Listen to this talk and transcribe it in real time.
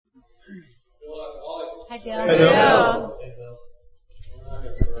Hi, Bill. Hi, Bill. Hey, Bill. We're not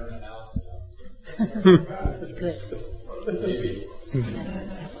going to burn the house down. Good. Maybe.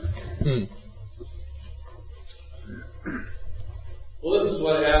 Well, this is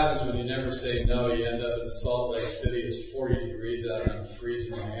what happens when you never say no. You end up in Salt Lake City. It's 40 degrees out and I'm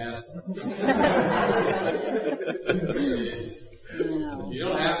freezing my ass off. You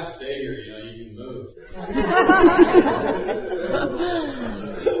don't have to stay here. You can move.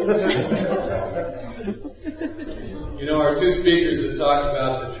 Our two speakers that talked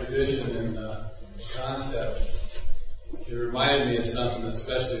about the tradition and concept, it reminded me of something,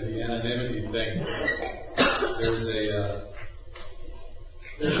 especially the anonymity thing. There's a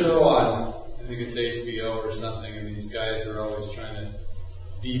show on, I think it's HBO or something, and these guys are always trying to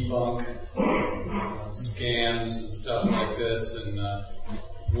debunk scams and stuff like this. And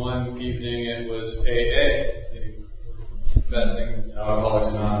one evening it was AA. Investing Alcoholics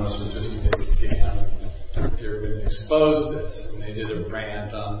Anonymous was just a big scam. They were going to expose this, and they did a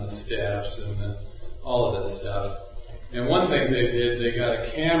rant on the steps and all of this stuff. And one thing they did, they got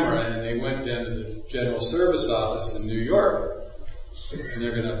a camera and they went down to the General Service Office in New York. And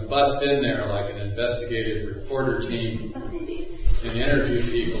they're going to bust in there like an investigative reporter team and interview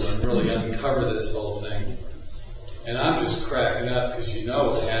people and really uncover this whole thing. And I'm just cracking up because you know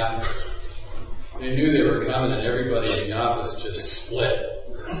what happened. They knew they were coming and everybody in the office just split.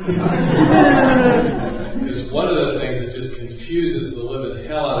 Because one of the things that just confuses the living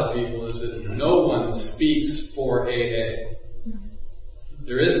hell out of people is that no one speaks for AA.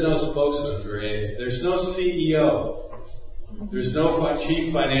 There is no spokesman for AA. There's no CEO. There's no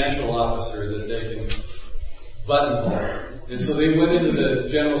chief financial officer that they can buttonhole. And so they went into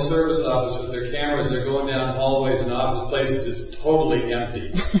the General Service Office with their cameras. They're going down hallways and opposite places just totally empty.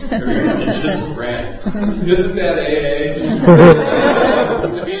 Everybody just ran. Isn't that AA?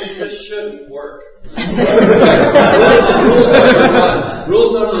 I mean, it just shouldn't work.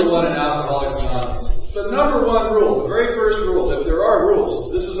 Rule number one in Alcoholics Anonymous. The number one rule, the very first rule, if there are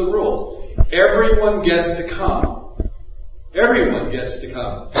rules, this is a rule. Everyone gets to come. Everyone gets to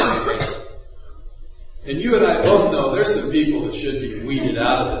come. And you and I both know there's some people that should be weeded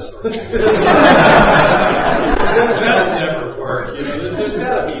out of this organization. That'll never work. There's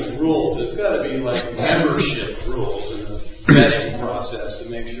got to be rules. There's got to be like membership rules and a vetting process to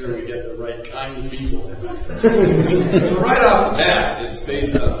make sure we get the right kind of people. So right off the bat, it's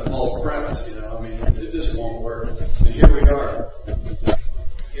based on a false premise. It just won't work. And here we are.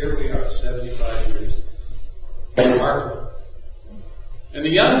 75 years. Remarkable. And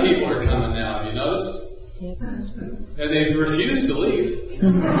the young people are coming now, have you noticed? Yep. And they refuse to leave.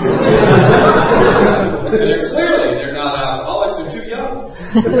 And they're not alcoholics, they're too young.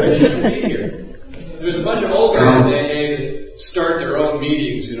 They shouldn't be here. There's a bunch of old guys in AA that start their own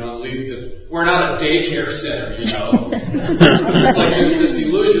meetings, and leave because we're not a daycare center, It's like there's this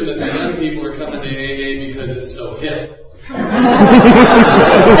illusion that the young people are coming to AA because it's so hip.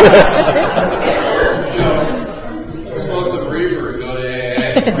 Smoke some reefer and go to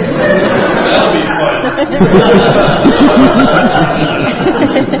AA. That'll be fun.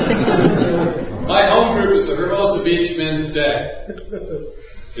 My home group is the Hermosa Beach Men's Day.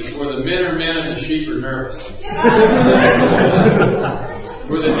 It's where the men are men and the sheep are nervous.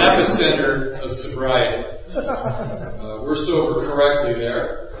 We're the epicenter of sobriety. We're sober correctly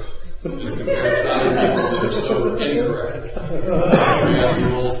there, as compared to other people that are sober incorrectly. We have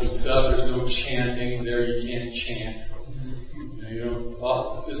rules and stuff. There's no chanting there. You can't chant.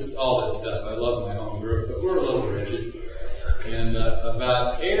 Just all that stuff. I love my home group, but we're a little rigid. And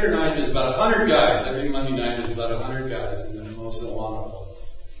about 8 or 9, there's about 100 guys. Every Monday night there's about 100 guys in the Hermosa Wonderful.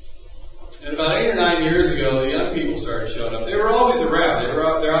 And about 8 or 9 years ago, the young people started showing up. They were always around. They're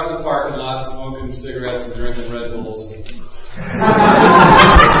out in the parking lot smoking cigarettes and drinking Red Bulls.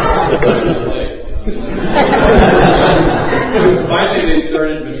 Finally, they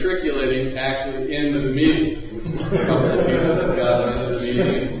started matriculating actually into the meeting. A couple of people that got into the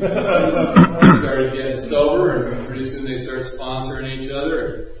meeting started getting sober, and pretty soon they started sponsoring each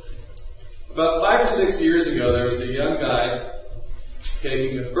other. About 5 or 6 years ago, there was a young guy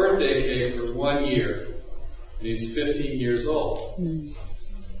taking a birthday cake for 1 year, and he's 15 years old.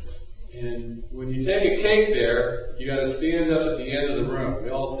 And when you take a cake there, you got to stand up at the end of the room. We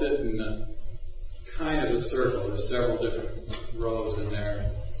all sit in kind of a circle. There's several different rows in there.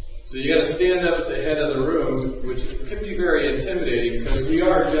 So you got to stand up at the head of the room, which can be very intimidating because we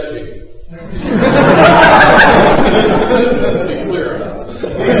are judging you. Let's be clear on that.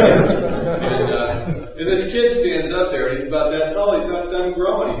 And this kid stands up there, and he's about that tall. He's not done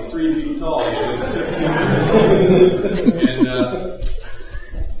growing. He's 3 feet tall.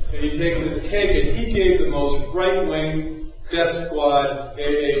 And he takes his cake, and he gave the most right-wing Death Squad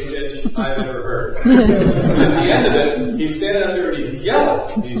AA pitch I've ever heard. At the end of it, he's standing up there and he's yelling.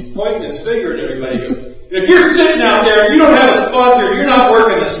 He's pointing his finger at everybody. He goes, if you're sitting out there and you don't have a sponsor, you're not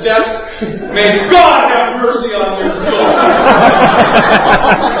working the steps, may God have mercy on your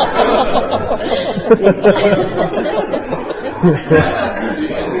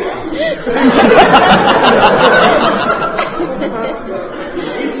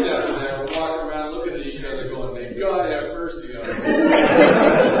Weeks after that, we're walking around looking at each other going, may God have mercy on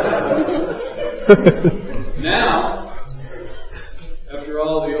you. Now, after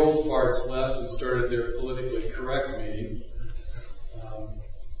all the old farts left and started their politically correct meeting,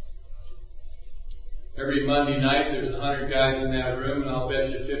 every Monday night there's 100 guys in that room, and I'll bet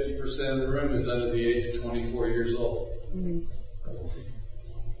you 50% of the room is under the age of 24 years old. Mm-hmm.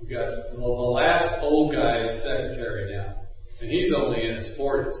 We've got the last old guy is secretary now, and he's only in his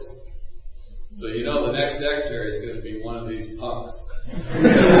 40s. So you know the next secretary is going to be one of these punks.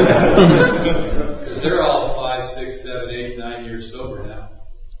 Because they're all 5, 6, 7, 8, 9 years sober now.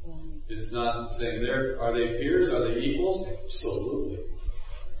 It's not saying are they peers? Are they equals? Absolutely.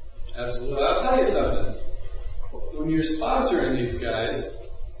 Absolutely. I'll tell you something. When you're sponsoring these guys,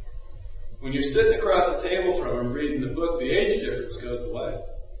 when you're sitting across the table from them reading the book, the age difference goes away.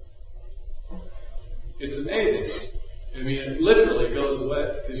 It's amazing. I mean, it literally goes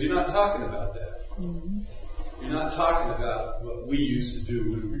away because you're not talking about that. Mm-hmm. You're not talking about what we used to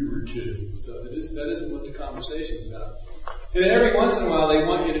do when we were kids and stuff. That isn't what the conversation's about. And every once in a while, they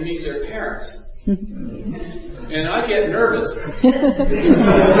want you to meet their parents. And I get nervous. Like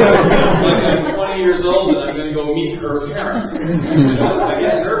I'm 20 years old and I'm going to go meet her parents. I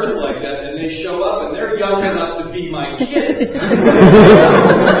get nervous like that, and they show up and they're young enough to be my kids. I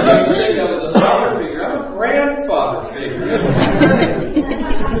used to think I was a father figure. I'm a grandfather figure.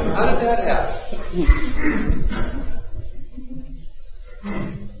 How did that happen?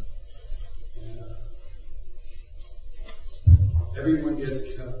 Everyone gets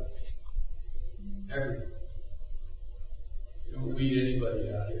cut. Everyone. You don't weed anybody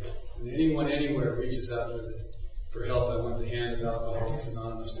out here. When anyone anywhere reaches out for help, I want the hand of Alcoholics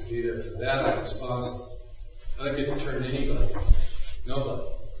Anonymous to be there. For that, I'm responsible. I don't get to turn anybody. Nobody.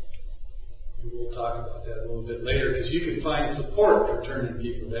 We'll talk about that a little bit later, because you can find support for turning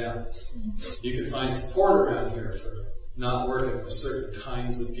people down. You can find support around here for not working with certain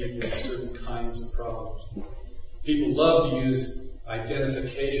kinds of people and certain kinds of problems. People love to use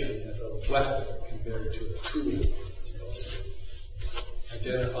identification as a weapon compared to a tool. It's supposed to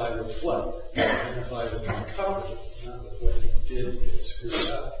identify with what? Identify with recovery, not with what you did to get screwed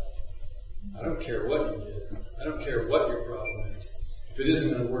up. I don't care what you did. I don't care what your problem is. If it isn't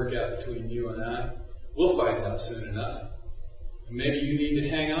going to work out between you and I, we'll find out soon enough. And maybe you need to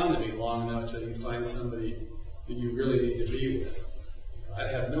hang on to me long enough till you find somebody that you really need to be with.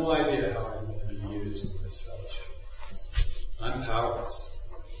 I have no idea how I'm going to be used in this fellowship. I'm powerless.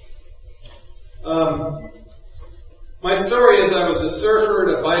 My story is I was a surfer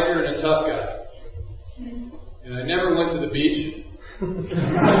and a biker and a tough guy. And I never went to the beach.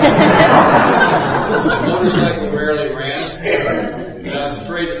 My motorcycle rarely ran. And I was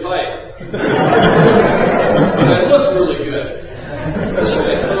afraid to fight. But I looked really good. I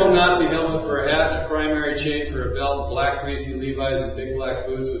had a little Nazi helmet for a hat and a primary chain for a belt, black greasy Levi's and big black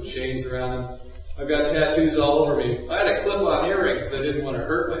boots with chains around them. I've got tattoos all over me. I had a clip-on earring because I didn't want to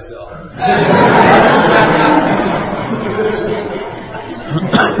hurt myself.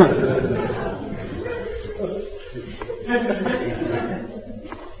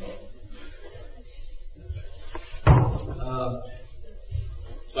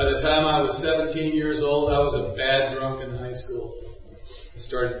 By the time I was 17 years old, I was a bad drunk in high school. I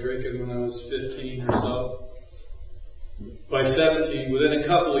started drinking when I was 15 or so. By 17, within a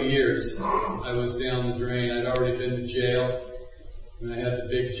couple of years, I was down the drain. I'd already been to jail. And I had the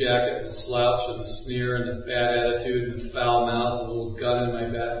big jacket and the slouch and the sneer and the bad attitude and the foul mouth and a little gun in my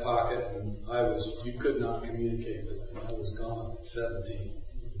back pocket. And you could not communicate with me. I was gone at 17.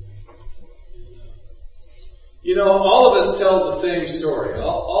 You know, all of us tell the same story.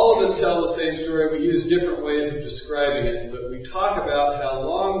 All of us tell the same story. We use different ways of describing it, but we talk about how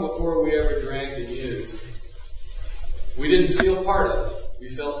long before we ever drank and used, we didn't feel part of it.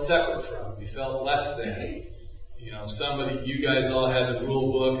 We felt separate from it. We felt less than. You know, you guys all had the rule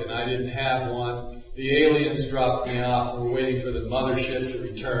book and I didn't have one. The aliens dropped me off. We're waiting for the mothership to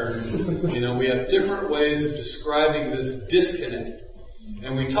return. You know, we have different ways of describing this disconnect.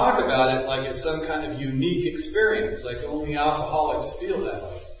 And we talk about it like it's some kind of unique experience, like only alcoholics feel that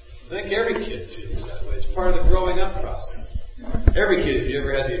way. I think every kid feels that way. It's part of the growing up process. Every kid, if you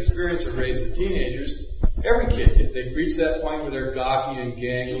ever had the experience of raising teenagers, every kid, if they reach that point where they're gawky and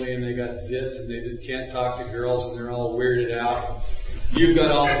gangly and they got zits and they can't talk to girls and they're all weirded out, you've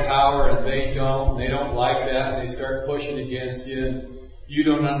got all the power and they don't. They don't like that and they start pushing against you and you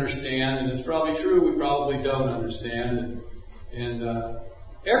don't understand. And it's probably true, we probably don't understand. And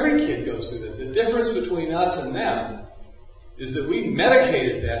every kid goes through that. The difference between us and them is that we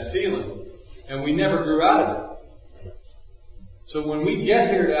medicated that feeling and we never grew out of it. So when we get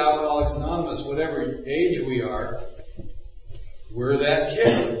here to Alcoholics Anonymous, whatever age we are, we're that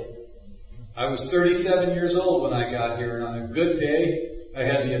kid. I was 37 years old when I got here, and on a good day, I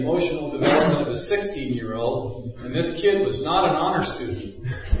had the emotional development of a 16-year-old, and this kid was not an honor student.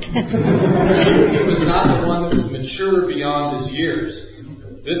 He was not the one that was mature beyond his years.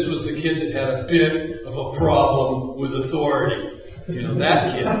 This was the kid that had a bit of a problem with authority. You know,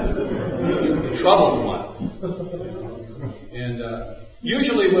 that kid. The troubled one. And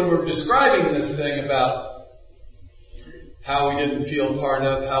usually when we're describing this thing about how we didn't feel part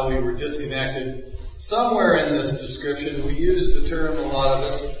of, how we were disconnected, somewhere in this description we use the term, a lot of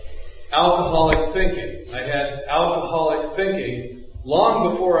us, alcoholic thinking. I had alcoholic thinking long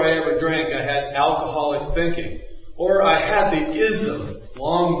before I ever drank. I had alcoholic thinking. Or I had the ism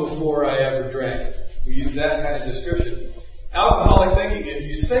long before I ever drank. We use that kind of description. Alcoholic thinking, if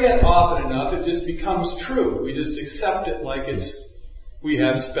you say it often enough, it just becomes true. We just accept it like we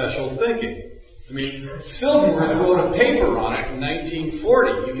have special thinking. I mean, Silverworth wrote a paper on it in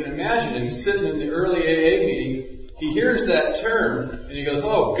 1940. You can imagine him sitting in the early AA meetings. He hears that term, and he goes,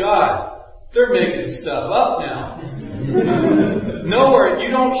 oh, God, they're making stuff up now. Nowhere,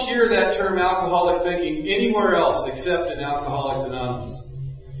 you don't hear that term alcoholic thinking anywhere else except in Alcoholics Anonymous.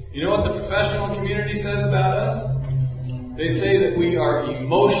 You know what the professional community says about us? They say that we are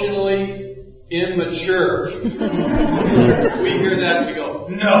emotionally immature. We hear that and we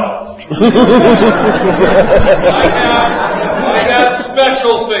go, no. I have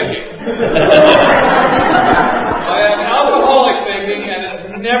special thinking. I have alcoholic thinking and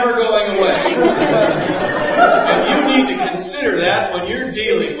it's never going away. And you need to consider that when you're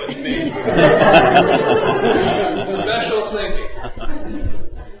dealing with me. Special thinking.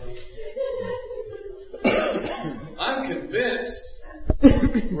 I'm convinced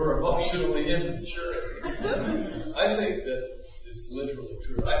we're emotionally immature. I think that it's literally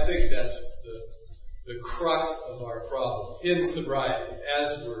true. I think that's the crux of our problem in sobriety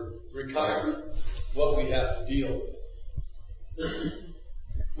as we're recovering what we have to deal with.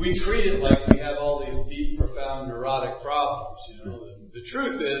 We treat it like we have all these deep, profound, neurotic problems. You know, the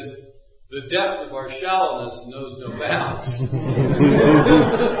truth is, the depth of our shallowness knows no bounds.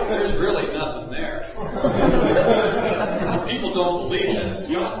 There's really nothing there. People don't believe that. It's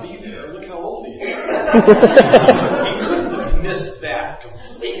got to be there. Look how old he is. He couldn't have missed that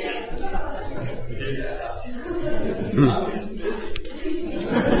completely. Yeah. I'm just busy.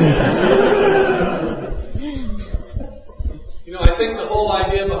 You know, I think the whole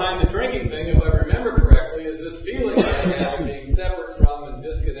idea behind the drinking thing, if I remember correctly, is this feeling that I have of being separate from and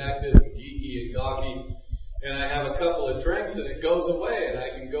disconnected and geeky and gawky, and I have a couple of drinks and it goes away and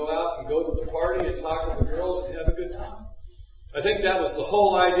I can go out and go to the party and talk to the girls and have a good time. I think that was the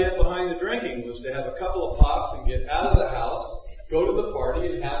whole idea behind the drinking, was to have a couple of pops and get out of the house, go to the party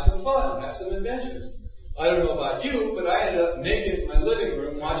and have some fun, have some adventures. I don't know about you, but I ended up naked in my living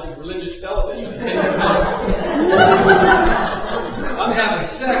room watching religious television. I'm having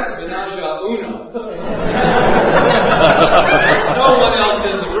sex, menage a uno. There's no one else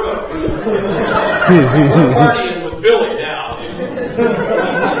in the room. We're partying with Billy now.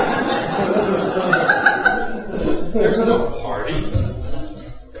 There's no party.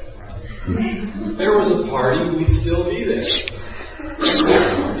 If there was a party, we'd still be there.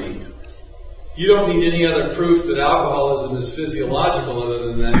 You don't need any other proof that alcoholism is physiological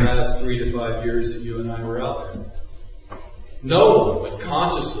other than that last 3 to 5 years that you and I were out there. No one would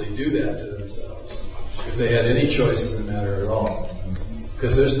consciously do that to themselves if they had any choice in the matter at all.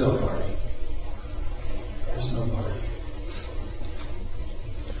 Because there's no party. There's no party.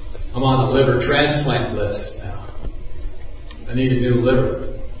 I'm on the liver transplant list now. I need a new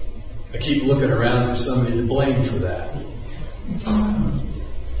liver. I keep looking around for somebody to blame for that.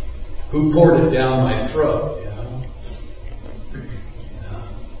 Who poured it down my throat, you know?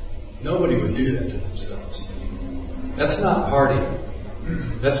 No. Nobody would do that to themselves. That's not partying.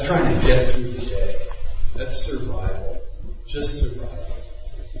 That's trying to get through the day. That's survival. Just survival.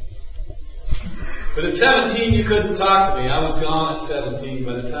 But at 17, you couldn't talk to me. I was gone at 17.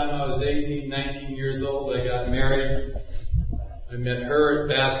 By the time I was 18, 19 years old, I got married. I met her at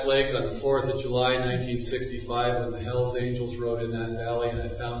Bass Lake on the 4th of July, 1965, when the Hells Angels rode in that valley, and I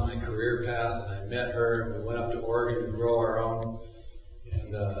found my career path, and I met her, and we went up to Oregon to grow our own.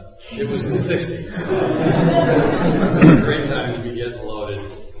 And it was the 60s. It was a great time to be getting loaded.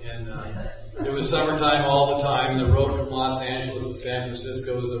 And it was summertime all the time. The road from Los Angeles to San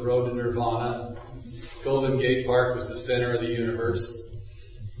Francisco was the road to Nirvana. Golden Gate Park was the center of the universe.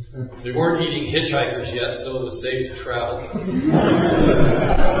 They weren't eating hitchhikers yet, so it was safe to travel.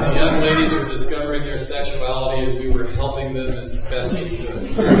 The young ladies were discovering their sexuality, and we were helping them as best we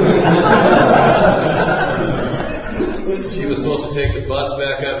could. She was supposed to take the bus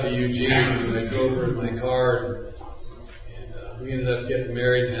back up to Eugene, and I drove her in my car, and we ended up getting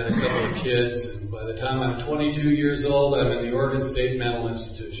married and had a couple of kids. And by the time I'm 22 years old, I'm in the Oregon State Mental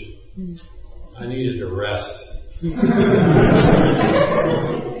Institution. I needed to rest.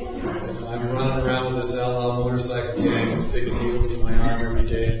 I'm running around with this outlaw motorcycle gang and sticking needles in my arm every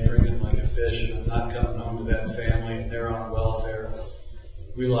day and drinking like a fish, and I'm not coming home to that family, and they're on welfare.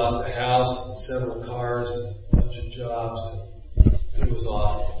 We lost a house and several cars and a bunch of jobs, and it was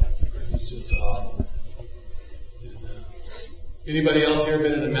awful. It was just awful. Anybody else here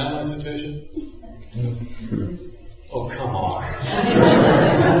been in a mental institution? Oh, come on.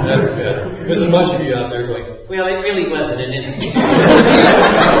 That's better. There's a bunch of you out there going, well, it really wasn't an institution.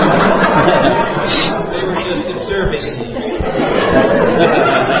 They were just observing.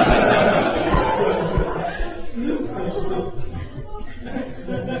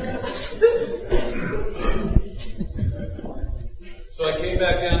 So I came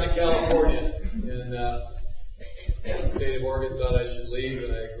back down to California, and the state of Oregon thought I should leave,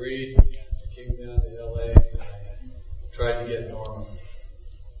 and I agreed. I came down to LA, and I tried to get normal.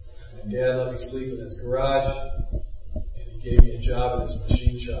 My dad let me sleep in his garage, and he gave me a job in his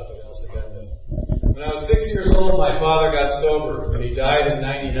machine shop in El Segundo. When I was 6 years old, my father got sober. When he died in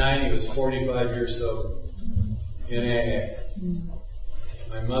 '99, he was 45 years sober in AA.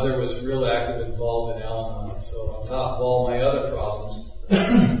 My mother was real active, involved in Al-Anon. So on top of all my other problems,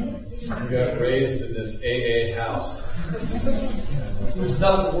 we got raised in this AA house. There's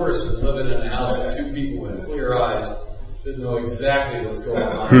nothing worse than living in a house with two people with clear eyes that know exactly what's going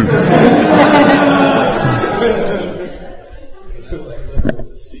on. That's like living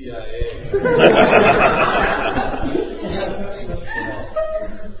with the CIA.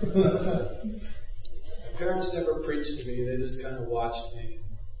 My parents never preached to me; they just kind of watched me.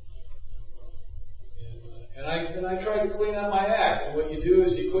 And I tried to clean up my act. And what you do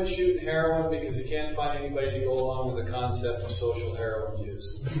is you quit shooting heroin because you can't find anybody to go along with the concept of social heroin use.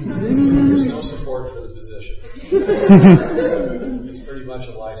 There's no support for the position. It's pretty much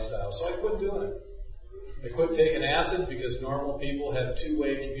a lifestyle. So I quit doing it. I quit taking acid because normal people have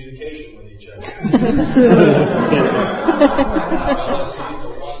two-way communication with each other. LSD is a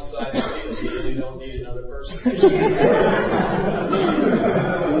one-sided deal. You really don't need another person.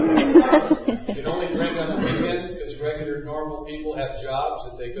 You can only drink on the weekends because regular normal people have jobs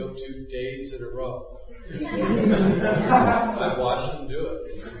that they go to days in a row. I've watched them do it.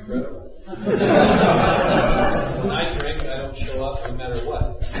 It's incredible. When I drink, I don't show up no matter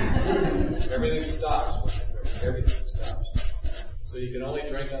what. Everything stops when I drink. Everything stops. So you can only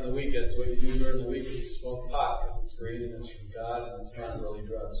drink on the weekends. What you do during the week is you smoke pot because it's green and it's from God and it's not really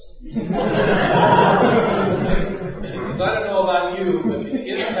drugs. Because I don't know about you, but the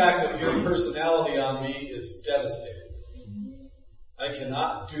impact of your personality on me is devastating. I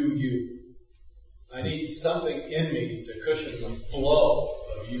cannot do you. I need something in me to cushion the blow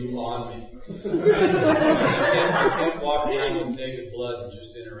of you on me. I can't walk around with naked blood and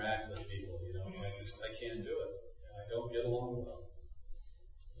just interact with people. I can't do it. I don't get along well.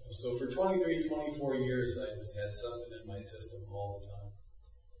 So for 23, 24 years, I just had something in my system all the time.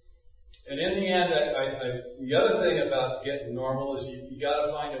 And in the end, the other thing about getting normal is you got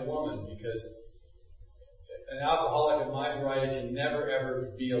to find a woman, because an alcoholic of my variety can never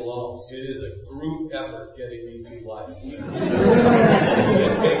ever be alone. It is a group effort getting me through life. It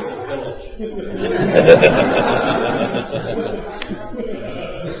takes a village.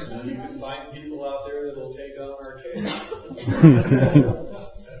 You can find people out there that will take on our case.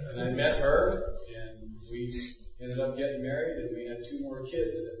 And I met her, and we ended up getting married, and we had 2 more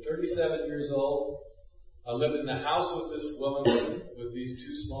kids. And at 37 years old, I lived in the house with this woman with these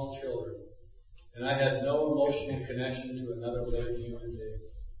 2 small children. And I had no emotional connection to another living human being.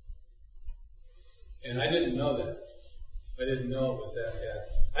 And I didn't know that. I didn't know it was that bad.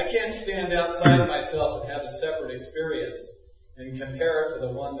 I can't stand outside of myself and have a separate experience and compare it to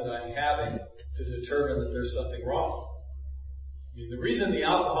the one that I'm having to determine that there's something wrong. I mean, the reason the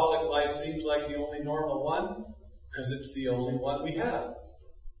alcoholic life seems like the only normal one, Because it's the only one we have.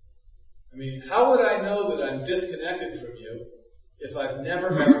 I mean, how would I know that I'm disconnected from you if I've never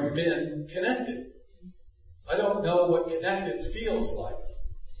ever been connected? I don't know what connected feels like.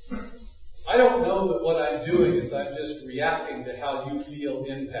 I don't know that what I'm doing is I'm just reacting to how you feel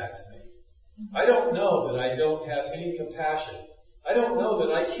impacts me. I don't know that I don't have any compassion. I don't know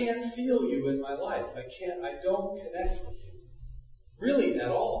that I can't feel you in my life. I don't connect with you. Really at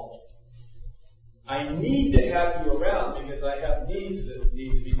all. I need to have you around because I have needs that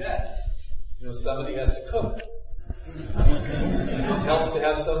need to be met. You know, somebody has to cook. It helps to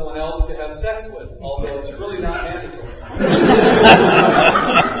have someone else to have sex with, although it's really not mandatory.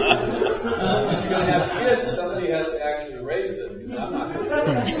 If you're going to have kids, somebody has to actually raise them, because I'm not going to.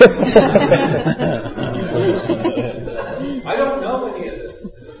 I don't know any of this.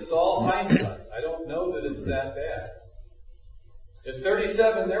 This is all hindsight. I don't know that it's that bad. At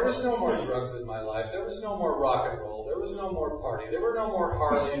 37, there was no more drugs in my life. There was no more rock and roll. There was no more party. There were no more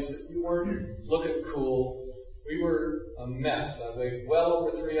Harleys. We weren't looking cool. We were a mess. I weighed well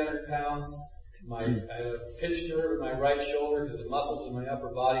over 300 pounds. I had a pinched nerve in my right shoulder because the muscles in my upper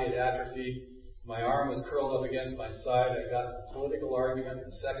body had atrophied. My arm was curled up against my side. I got in a political argument in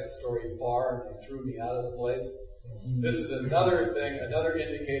the second-story bar, and they threw me out of the place. This is another thing, another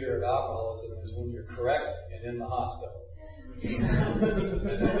indicator of alcoholism is when you're correct and in the hospital. I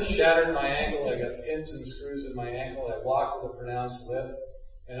shattered my ankle. I got pins and screws in my ankle. I walked with a pronounced limp,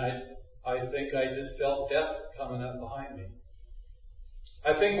 and I think I just felt death coming up behind me.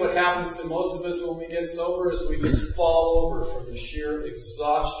 I think what happens to most of us when we get sober is we just fall over from the sheer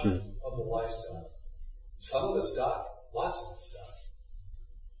exhaustion of the lifestyle. Some of us die. Lots of us die.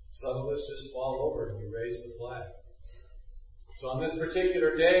 Some of us just fall over and we raise the flag. So on this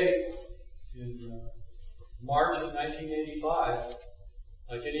particular day, in March of 1985,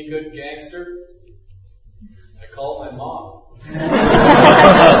 like any good gangster, I called my mom.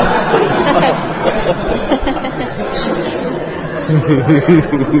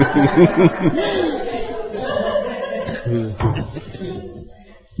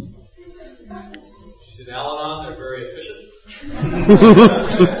 She said, Al-Anon, they're very efficient.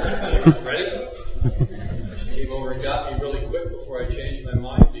 Ready? She came over and got me really quick before I changed my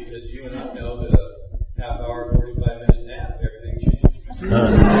mind, because you and I know that a half hour, 45-minute nap, everything changes.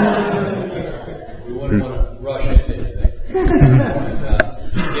 We wouldn't want to rush into anything. She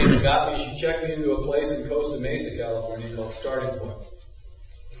came and got me. She checked me into a place in Costa Mesa, California called Starting Point.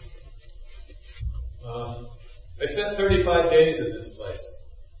 I spent 35 days in this place.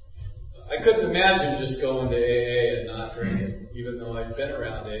 I couldn't imagine just going to AA and not drinking, even though I'd been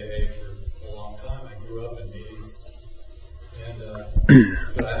around AA for a long time. I grew up in meetings,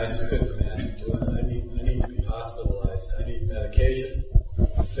 but I just couldn't imagine doing it. I need to be hospitalized. I need medication,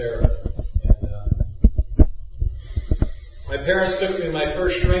 therapy. My parents took me to my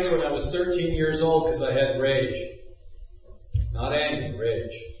first shrink when I was 13 years old because I had rage. Not anger,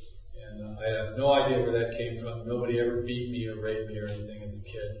 rage. And I have no idea where that came from. Nobody ever beat me or raped me or anything as a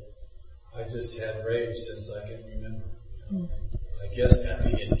kid. I just had rage since I can remember. I guess at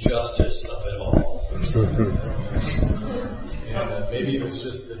the injustice of it all. And maybe it was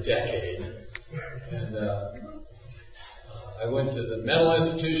just the decade. And I went to the mental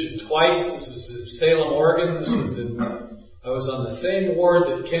institution twice. This was in Salem, Oregon. I was on the same ward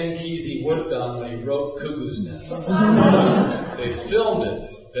that Ken Kesey worked on when he wrote Cuckoo's Nest. They filmed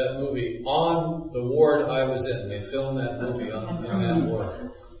it, that movie, on the ward I was in. They filmed that movie on that ward.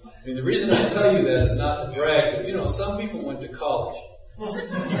 I mean, the reason I tell you that is not to brag, but some people went to college. This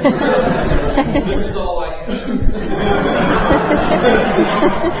is all I have.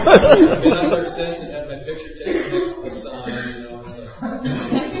 I've been up there since and had my picture taken next to the sign,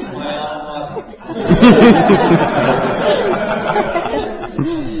 This is my alma mater.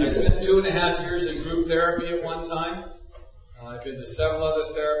 I spent 2.5 years in group therapy at one time. I've been to several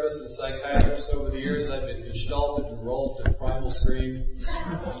other therapists and psychiatrists over the years. I've been gestalted and rolled and primal screamed.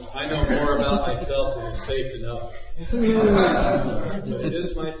 I know more about myself than is safe to know. But it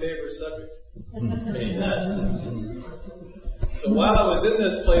is my favorite subject. So while I was in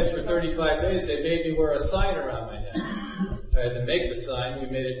this place for 35 days, they made me wear a sign around my neck. I had to make the sign. We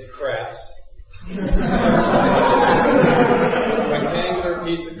made it in crafts. A rectangular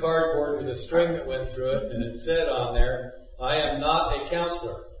piece of cardboard with a string that went through it, and it said on there, I am not a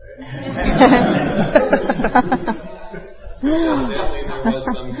counselor. Evidently there was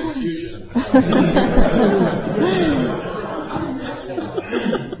some confusion.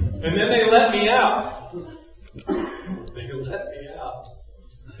 And then they let me out.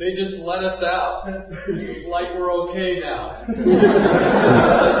 They just let us out. Like we're okay now.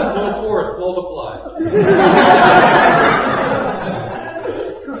 Go forth, multiply.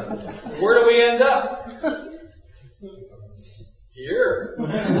 Where do we end up? Here.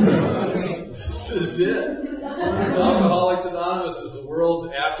 This is it. Alcoholics Anonymous is the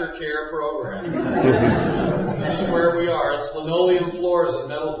world's aftercare program. This is where we are. It's linoleum floors and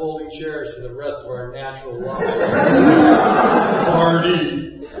metal folding chairs for the rest of our natural lives. Party.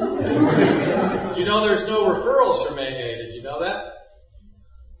 Do you know there's no referrals from AA? Did you know that?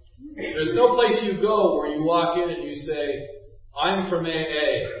 There's no place you go where you walk in and you say, I'm from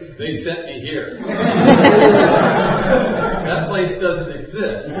AA. They sent me here. That place doesn't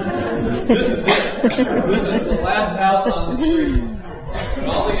exist. This is it. This is the last house on the street. When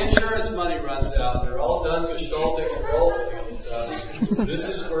all the insurance money runs out, they're all done gestalting and rolling and stuff. This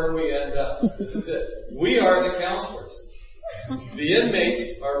is where we end up. This is it. We are the counselors. The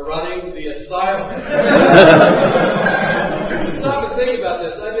inmates are running the asylum. Stop and think about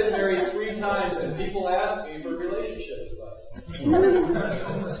this. I've been married 3 times and people ask me for relationship advice.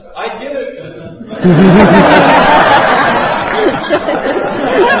 I give it to them.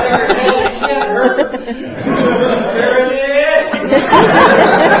 You can't hurt me. There it is.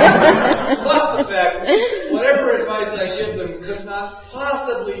 Plus the fact that whatever advice I give them could not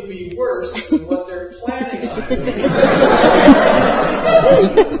possibly be worse than what they're planning on doing.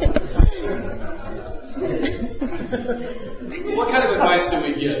 What kind of advice do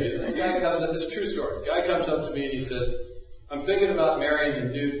we give? This guy comes up, this is a true story. A guy comes up to me and he says, I'm thinking about marrying a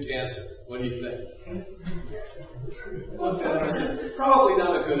nude dancer. What do you think? I said, probably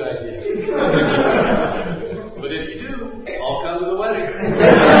not a good idea. But if you do, I'll come to the wedding.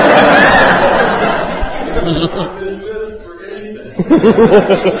 This is for anything.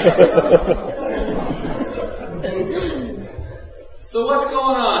 So what's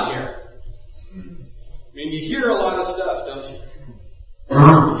going on here? I mean, you hear a lot of stuff, don't you?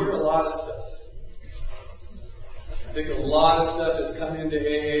 You hear a lot of stuff. I think a lot of stuff has come into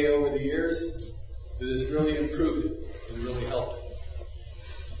AA over the years that has really improved it and really helped it.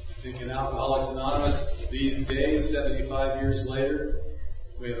 I think in Alcoholics Anonymous, these days, 75 years later,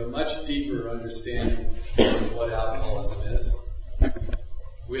 we have a much deeper understanding of what alcoholism is.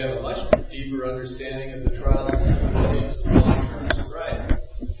 We have a much deeper understanding of the trials and tribulations of long-term sobriety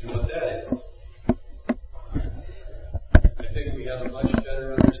and what that is. I think we have a much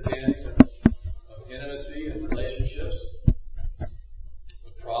better understanding of intimacy and relationships,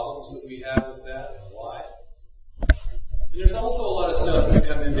 the problems that we have with that and why. And there's also a lot of stuff that's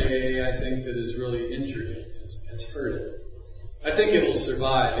come into AA, I think, that has really injured it, has hurt it. I think it will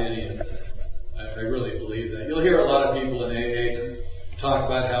survive any of this. I really believe that. You'll hear a lot of people in AA talk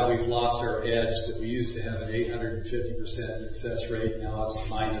about how we've lost our edge, that we used to have an 850% success rate, now it's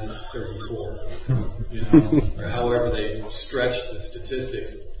minus 34, or however they stretch the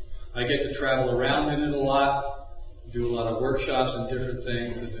statistics. I get to travel around in it a lot, do a lot of workshops and different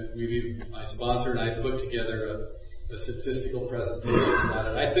things, and my sponsor and I put together a statistical presentation about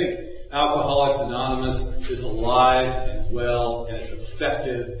it. I think Alcoholics Anonymous is alive and well, and it's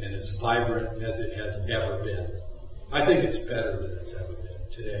effective and as vibrant as it has ever been. I think it's better than it's ever been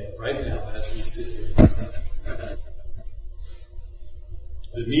today, right now, as we sit here.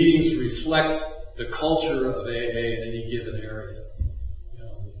 The meetings reflect the culture of AA in any given area.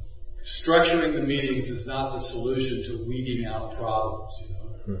 Structuring the meetings is not the solution to weeding out problems,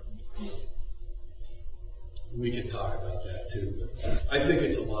 We can talk about that too, but I think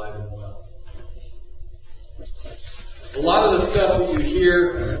it's alive and well. A lot of the stuff that you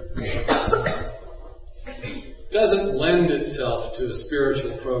hear doesn't lend itself to a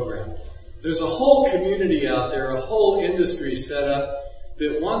spiritual program. There's a whole community out there, a whole industry set up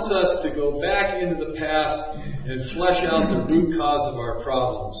that wants us to go back into the past and flesh out the root cause of our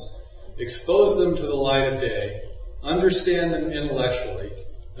problems, expose them to the light of day, understand them intellectually,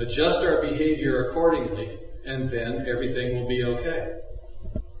 adjust our behavior accordingly, and then everything will be okay.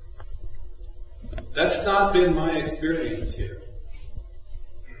 That's not been my experience here.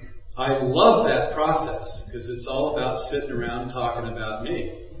 I love that process because it's all about sitting around talking about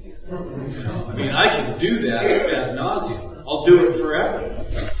me. I can do that ad nauseum. I'll do it forever.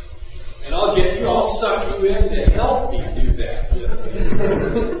 And I'll suck you in to help me do that.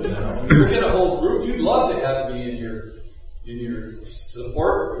 You get a whole group. You'd love to have me in your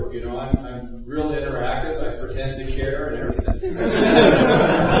support group. I'm real interactive. I pretend to care and everything.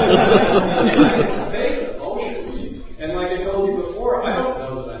 I can fake emotions. And like I told you before, I don't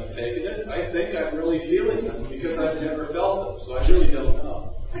know that I'm faking it. I think I'm really feeling them because I've never felt them. So I really don't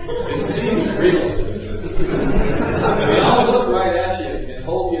know. It seems real to me. I'll look right at you and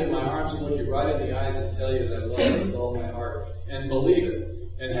hold you right in the eyes and tell you that I love you with all my heart and believe it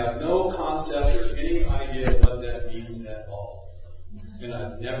and have no concept or any idea what that means at all. And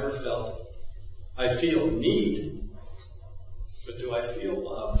I've never felt it. I feel need, but do I feel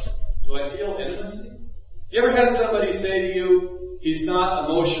love? Do I feel intimacy? You ever had somebody say to you, he's not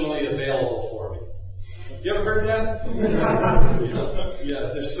emotionally available for me? You ever heard that? Yeah,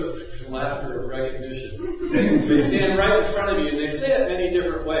 there's some laughter of recognition. They stand right in front of you and they say it many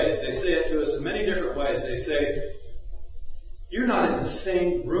different ways. They say it to us in many different ways. They say, you're not in the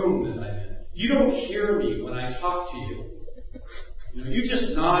same room that I'm in. You don't hear me when I talk to you. You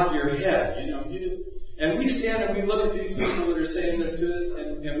just nod your head. And we stand and we look at these people that are saying this to us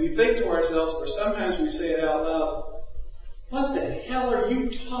and we think to ourselves, or sometimes we say it out loud, what the hell are you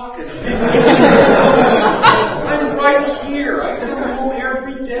talking about? I'm right here. I come home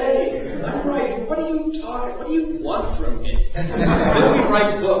every day. I'm right. What are you talking? What do you want from me? Then we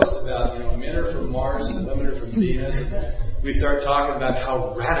write books about, men are from Mars and women are from Venus. We start talking about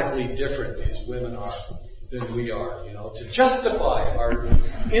how radically different these women are than we are, to justify our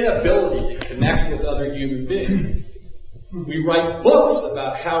inability to connect with other human beings. We write books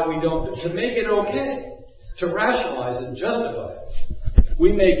about how we don't, to make it okay. To rationalize and justify it.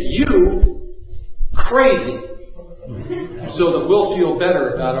 We make you crazy so that we'll feel better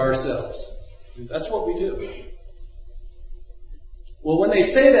about ourselves. That's what we do. Well, when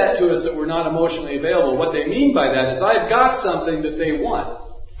they say that to us, that we're not emotionally available, what they mean by that is I've got something that they want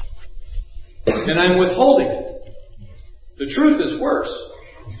and I'm withholding it. The truth is worse.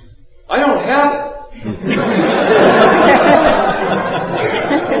 I don't have it.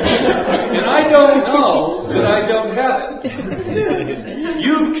 And I don't know that I don't have it.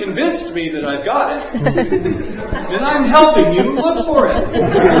 You've convinced me that I've got it. And I'm helping you look for it.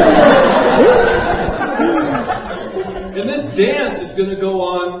 And this dance is going to go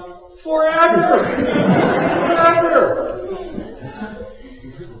on forever. Forever.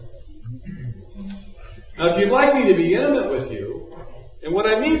 Now, if you'd like me to be intimate with you, and what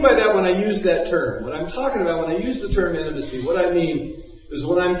I mean by that when I use that term, what I'm talking about when I use the term intimacy, what I mean is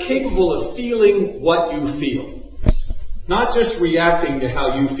when I'm capable of feeling what you feel. Not just reacting to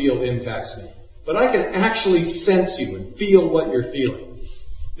how you feel impacts me, but I can actually sense you and feel what you're feeling.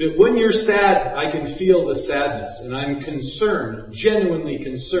 That when you're sad, I can feel the sadness, and I'm concerned, genuinely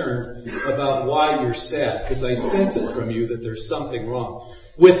concerned about why you're sad, because I sense it from you that there's something wrong.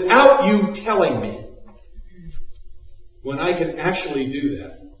 Without you telling me, when I can actually do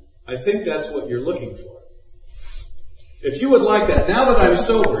that, I think that's what you're looking for. If you would like that, now that I'm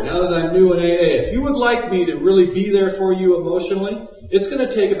sober, now that I'm new in AA, if you would like me to really be there for you emotionally, it's going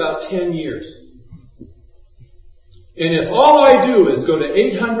to take about 10 years. And if all I do is go to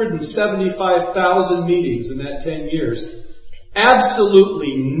 875,000 meetings in that 10 years,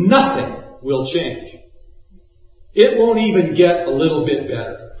 absolutely nothing will change. It won't even get a little bit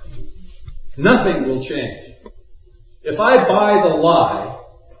better. Nothing will change. If I buy the lie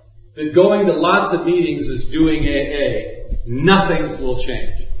that going to lots of meetings is doing AA, nothing will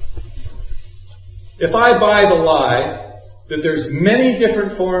change. If I buy the lie that there's many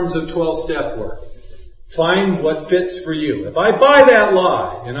different forms of 12-step work, find what fits for you. If I buy that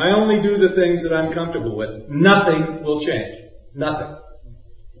lie and I only do the things that I'm comfortable with, nothing will change. Nothing.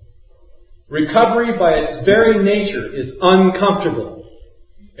 Recovery by its very nature is uncomfortable.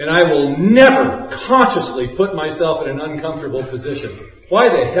 And I will never consciously put myself in an uncomfortable position. Why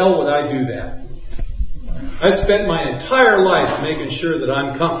the hell would I do that? I spent my entire life making sure that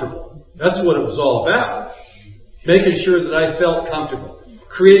I'm comfortable. That's what it was all about. Making sure that I felt comfortable.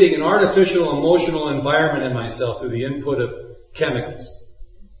 Creating an artificial emotional environment in myself through the input of chemicals.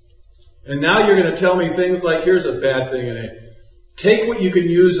 And now you're going to tell me things like, here's a bad thing in it. Take what you can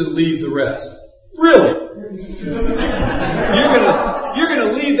use and leave the rest. Really? You're going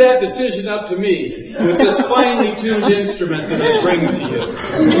to leave that decision up to me with this finely tuned instrument that I bring to you.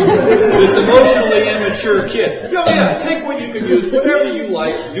 This emotionally immature kid. Yeah, take what you can use, whatever you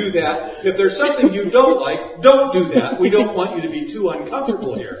like, do that. If there's something you don't like, don't do that. We don't want you to be too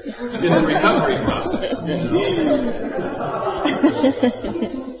uncomfortable here in the recovery process.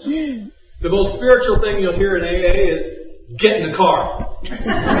 The most spiritual thing you'll hear in AA is, get in the car.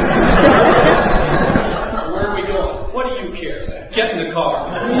 Where are we going? What do you care? Get in the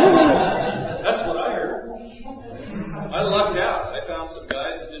car. That's what I heard. I lucked out. I found some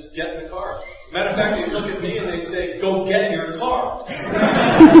guys that just get in the car. Matter of fact, they'd look at me and they'd say, go get in your car.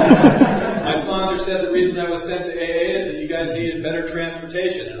 My sponsor said the reason I was sent to AA is that you guys needed better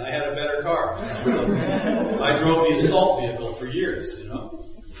transportation and I had a better car. So I drove the assault vehicle for years,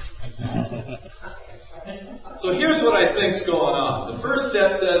 So here's what I think's going on. The first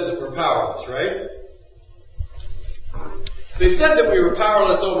step says that we're powerless, right? They said that we were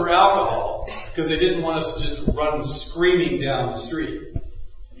powerless over alcohol because they didn't want us to just run screaming down the street.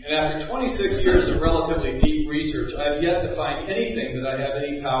 And after 26 years of relatively deep research, I've yet to find anything that I have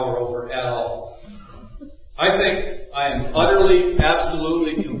any power over at all. I think I am utterly,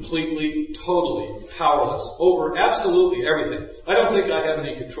 absolutely, completely, totally powerless over absolutely everything. I don't think I have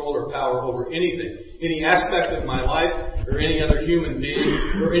any control or power over anything, any aspect of my life, or any other human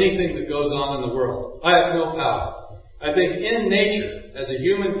being, or anything that goes on in the world. I have no power. I think in nature, as a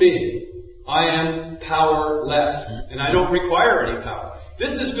human being, I am powerless, and I don't require any power.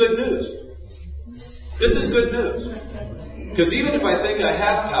 This is good news. This is good news. Because even if I think I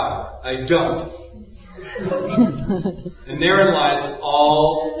have power, I don't. And therein lies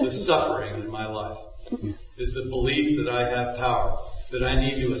all the suffering in my life, is the belief that I have power, that I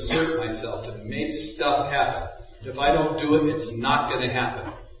need to assert myself, to make stuff happen. If I don't do it, it's not going to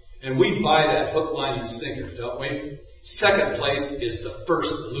happen. And we buy that hook, line, and sinker, don't we? Second place is the first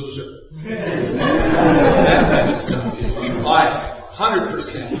loser. That kind of stuff. We buy it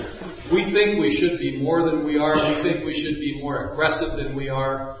 100%. We think we should be more than we are. We think we should be more aggressive than we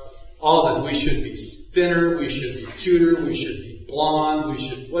are. All that we should be thinner, we should be cuter, we should be blonde, we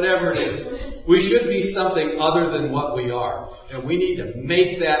should, whatever it is. We should be something other than what we are. And we need to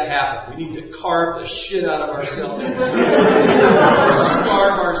make that happen. We need to carve the shit out of ourselves.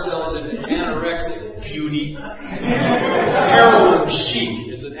 Starve ourselves into anorexic beauty. Heroin chic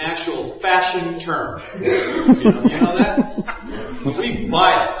is an actual fashion term. You know that? We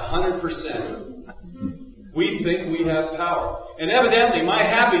buy it 100%. We think we have power. And evidently my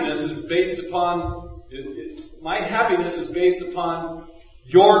happiness is based upon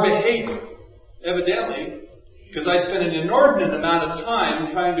your behavior. Evidently, because I spend an inordinate amount of time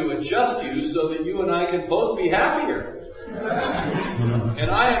trying to adjust you so that you and I can both be happier.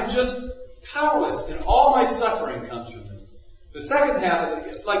 And I am just powerless, and all my suffering comes from this. The second half of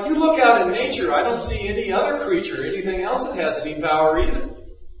it, like you look out in nature, I don't see any other creature, anything else that has any power either.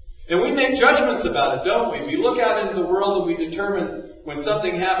 And we make judgments about it, don't we? We look out into the world and we determine when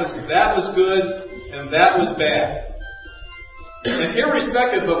something happens, that was good and that was bad. And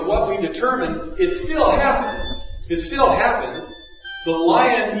irrespective of what we determine, it still happens. It still happens. The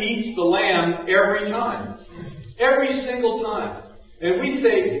lion eats the lamb every time. Every single time. And we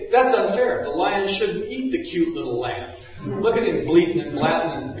say, that's unfair. The lion shouldn't eat the cute little lamb. Look at him bleeding and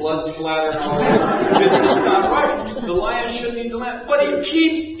blatting and blood splattering all over. This is not right. The lion shouldn't eat the lamb. But he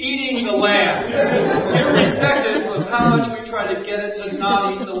keeps eating the lamb. Irrespective of how much we try to get it to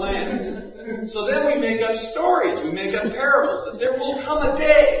not eat the lamb. So then we make up stories. We make up parables. That there will come a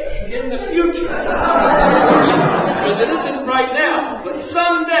day in the future. Because it isn't right now. But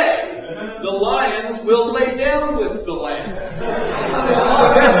someday, the lion will lay down with the lamb.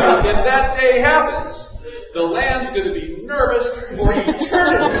 If that day happens, the lamb's going to be nervous for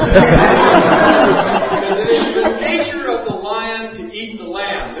eternity. Because it is the nature of the lion to eat the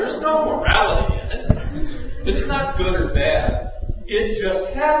lamb. There's no morality in it. It's not good or bad. It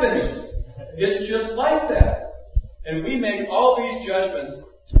just happens. It's just like that. And we make all these judgments.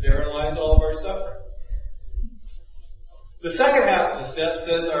 Therein lies all of our suffering. The second half of the step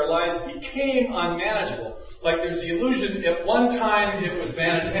says our lives became unmanageable. Like there's the illusion at one time it was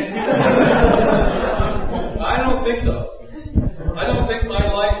manageable. I don't think so. I don't think my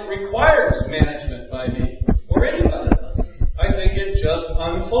life requires management by me or anybody. I think it just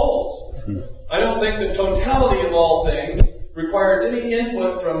unfolds. I don't think the totality of all things requires any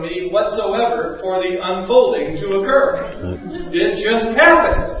input from me whatsoever for the unfolding to occur. It just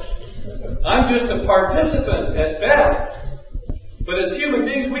happens. I'm just a participant at best. But as human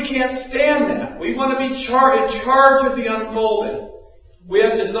beings, we can't stand that. We want to be in charge of the unfolding. We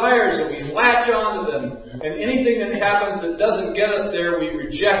have desires and we latch onto them. And anything that happens that doesn't get us there, we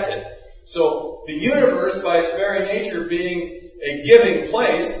reject it. So the universe, by its very nature being a giving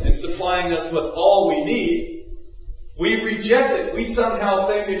place and supplying us with all we need, we reject it. We somehow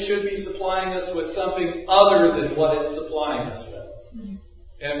think it should be supplying us with something other than what it's supplying us with.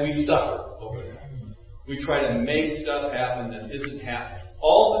 And we suffer over that. We try to make stuff happen that isn't happening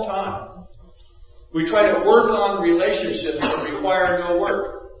all the time. We try to work on relationships that require no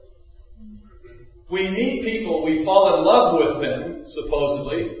work. We meet people, we fall in love with them,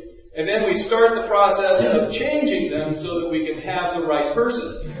 supposedly, and then we start the process of changing them so that we can have the right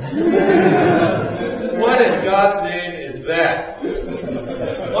person. What in God's name is that?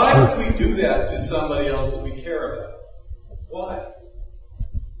 Why would we do that to somebody else that we care about? Why?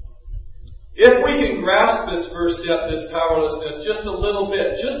 If we can grasp this first step, this powerlessness, just a little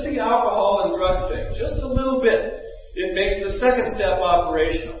bit, just the alcohol and drug thing, just a little bit, it makes the second step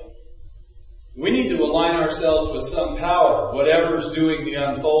operational. We need to align ourselves with some power, whatever's doing the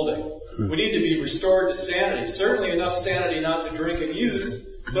unfolding. We need to be restored to sanity. Certainly enough sanity not to drink and use,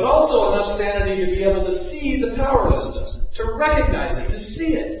 but also enough sanity to be able to see the powerlessness, to recognize it, to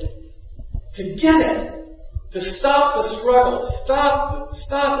see it, to get it, to stop the struggle. Stop it.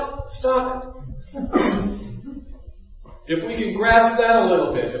 If we can grasp that a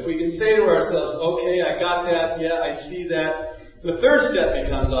little bit, if we can say to ourselves, okay, I got that, yeah, I see that, the third step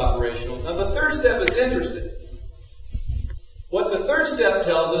becomes operational. Now the third step is interesting. What the third step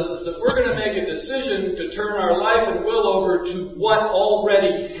tells us is that we're going to make a decision to turn our life and will over to what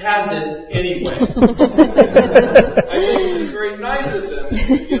already has it anyway. I think it was very nice of them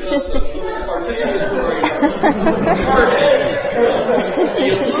to give us a little participatory part.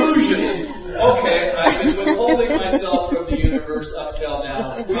 The illusion. Okay, I've been withholding myself from the universe up till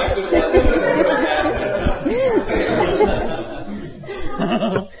now. I'm going to let the universe have it.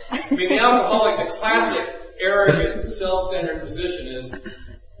 I mean, the alcoholic, the classic arrogant, self-centered position is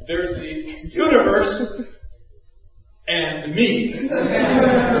there's the universe and me.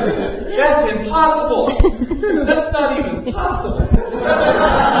 That's impossible. That's not even possible.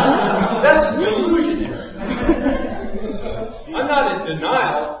 That's illusionary. I'm not in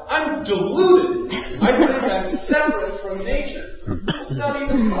denial. I'm deluded. I think I'm separate from nature. That's not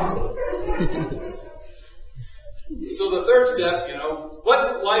even possible. So the third step,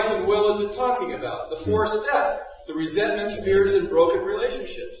 what life and will is it talking about? The fourth step, the resentments, fears, and broken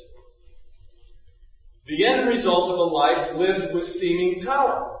relationships. The end result of a life lived with seeming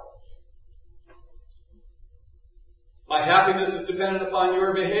power. My happiness is dependent upon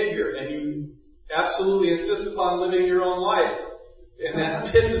your behavior, and you absolutely insist upon living your own life. And that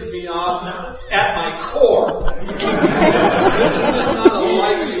pisses me off at my core. This is not a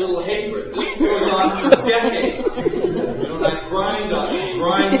light little hatred. This goes on for decades. And I grind on it.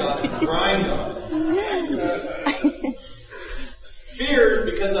 Fear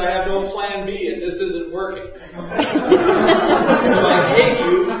because I have no plan B and this isn't working. So I hate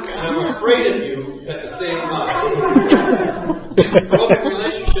you and I'm afraid of you at the same time. Broken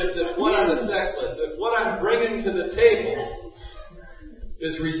relationships, if what I'm a sexless, if what I'm bringing to the table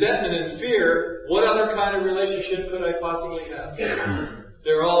is resentment and fear, what other kind of relationship could I possibly have?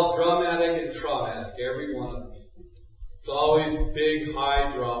 They're all dramatic and traumatic, every one of them. It's always big, high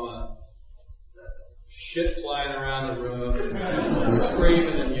drama. Shit flying around the room,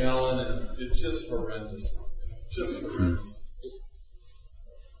 screaming and yelling, and it's just horrendous.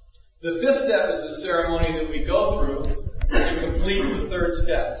 The fifth step is the ceremony that we go through to complete the third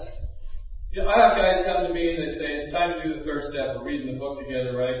step. I have guys come to me and they say, it's time to do the third step. We're reading the book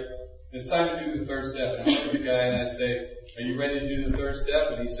together, right? It's time to do the third step. And I look at the guy and I say, are you ready to do the third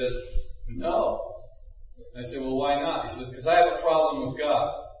step? And he says, no. And I say, well, why not? He says, because I have a problem with God.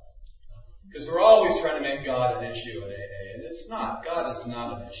 Because we're always trying to make God an issue in AA. And it's not. God is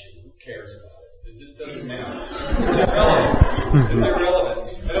not an issue. Who cares about it? It just doesn't matter. It's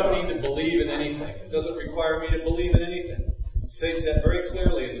irrelevant. I don't need to believe in anything. It doesn't require me to believe in anything. It states that very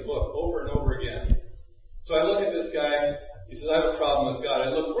clearly in the book, over and over again. So I look at this guy. He says, I have a problem with God.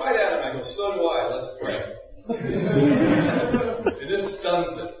 I look right at him. I go, so do I. Let's pray. And this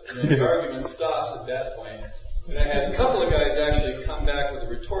stuns him. And the argument stops at that point. And I had a couple of guys actually come back with a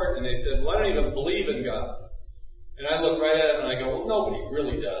retort, and they said, well, I don't even believe in God. And I look right at him and I go, well, nobody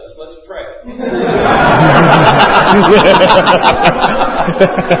really does. Let's pray.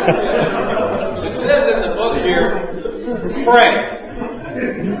 It says in the book here, pray.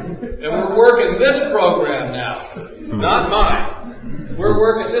 And we're working this program now, not mine. We're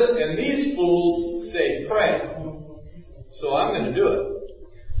working this, and these fools say pray. So I'm going to do it.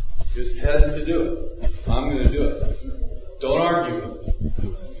 It says to do it. I'm going to do it. Don't argue with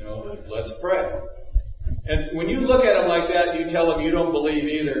it. Let's pray. And when you look at them like that, you tell them you don't believe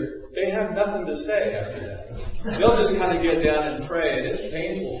either, they have nothing to say after that. They'll just kind of get down and pray, and it's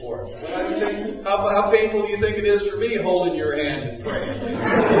painful for them. But I think, how painful do you think it is for me holding your hand and praying?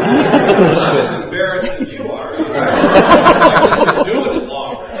 I'm as embarrassed as you are. I've been doing it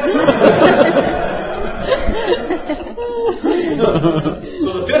longer.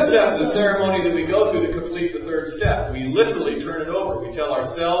 So the fifth step is the ceremony that we go through to complete the third step. We literally turn it over. We tell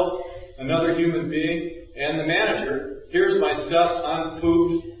ourselves, another human being, and the manager, here's my stuff, I'm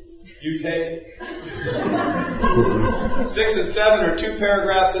pooped, you take it. 6 and 7 are 2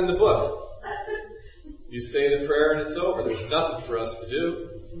 paragraphs in the book. You say the prayer and it's over. There's nothing for us to do.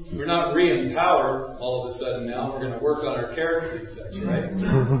 We're not re-empowered all of a sudden now. We're going to work on our character defects, right?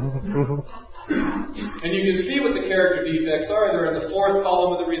 And you can see what the character defects are. They're in the fourth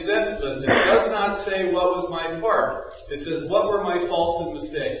column of the resentment list. It does not say what was my part. It says what were my faults and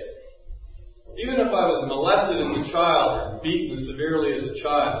mistakes. Even if I was molested as a child or beaten severely as a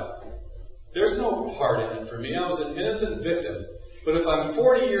child, there's no part in it for me. I was an innocent victim. But if I'm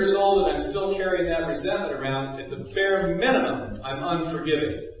 40 years old and I'm still carrying that resentment around, at the bare minimum, I'm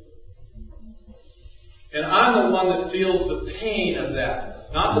unforgiving. And I'm the one that feels the pain of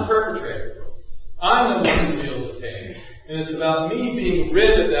that, not the perpetrator. I'm the one who feels the pain. And it's about me being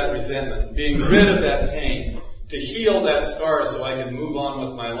rid of that resentment, being rid of that pain, to heal that scar so I can move on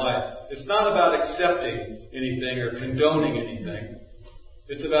with my life. It's not about accepting anything or condoning anything.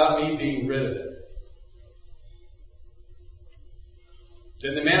 It's about me being rid of it.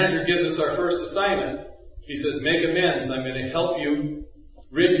 Then the manager gives us our first assignment. He says, make amends. I'm going to help you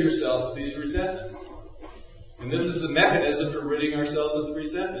rid yourself of these resentments. And this is the mechanism for ridding ourselves of the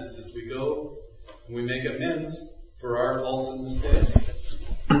resentments as we go and we make amends for our faults and mistakes.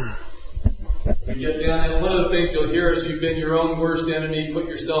 We get down, and one of the things you'll hear is you've been your own worst enemy, put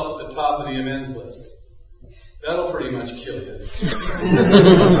yourself at the top of the amends list. That'll pretty much kill you.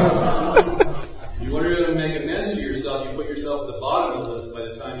 You want to make amends to yourself, you put yourself at the bottom of the list. By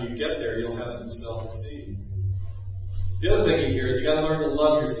the time you get there, you'll have some self-esteem. The other thing you hear is you got to learn to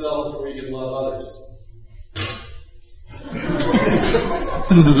love yourself before you can love others. Somebody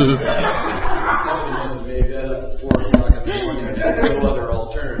must have made that up at 4 o'clock in the morning. There's no other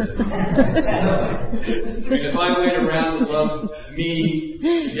alternative. I mean, if I wait around to love me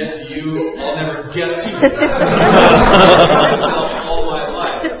to get to you, I'll never get to you. All my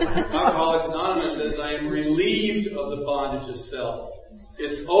life. Alcoholics Anonymous says, I am relieved of the bondage of self.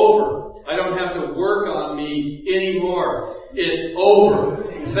 It's over. I don't have to work on me anymore. It's over.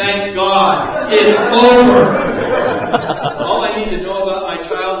 Thank God. It's over. All I need to know about my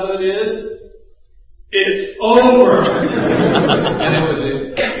childhood is, it's over. And it was an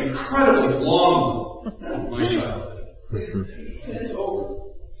incredibly long one, my childhood. It's over.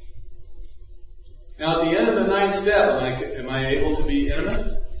 Now, at the end of the 9th step, am I able to be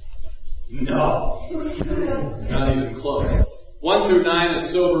intimate? No. Not even close. 1 through 9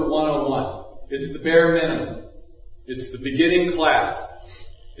 is Sober 101. It's the bare minimum. It's the beginning class.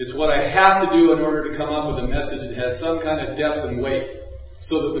 It's what I have to do in order to come up with a message that has some kind of depth and weight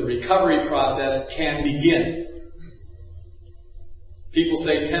so that the recovery process can begin. People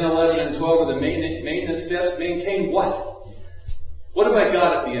say 10, 11, and 12 are the maintenance steps. Maintain what? What have I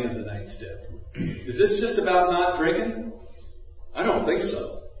got at the end of the 9th step? Is this just about not drinking? I don't think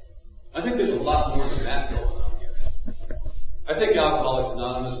so. I think there's a lot more than that going on here. I think Alcoholics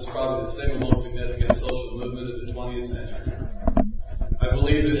Anonymous is probably the single most significant social movement of the 20th century. I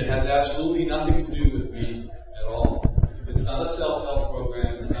believe that it has absolutely nothing to do with me at all. It's not a self-help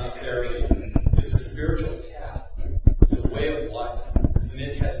program. It's not therapy. It's a spiritual path. It's a way of life. And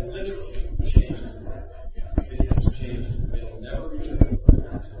it has literally changed the world. It has changed it. It'll never return.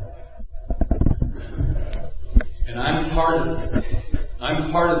 And I'm part of this.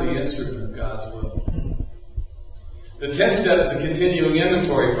 I'm part of the instrument of God's will. The 10th step is a continuing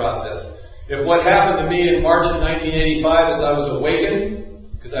inventory process. If what happened to me in March of 1985 is I was awakened,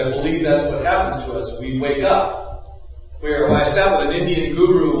 because I believe that's what happens to us, we wake up. Where I sat with an Indian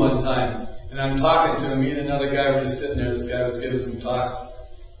guru one time, and I'm talking to him, me and another guy were just sitting there, this guy was giving some talks,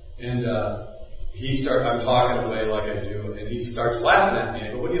 and I'm talking away like I do, and he starts laughing at me.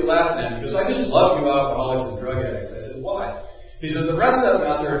 I go, what are you laughing at? He goes, I just love you alcoholics and drug addicts. I said, why? He said, the rest of them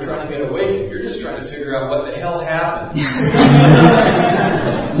out there are trying to get awakened. You're just trying to figure out what the hell happened.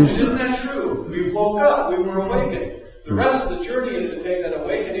 Isn't that true? We woke up. We were awakened. The rest of the journey is to take that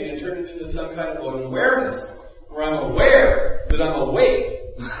awakening and turn it into some kind of an awareness where I'm aware that I'm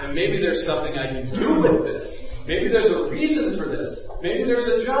awake. And maybe there's something I can do with this. Maybe there's a reason for this. Maybe there's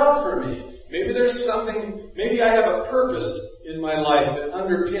a job for me. Maybe there's something, maybe I have a purpose in my life that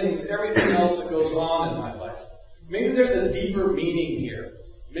underpins everything else that goes on in my life. Maybe there's a deeper meaning here.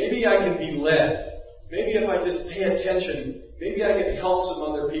 Maybe I can be led. Maybe if I just pay attention, maybe I can help some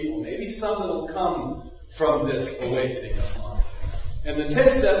other people. Maybe something will come from this awakening of mine. And the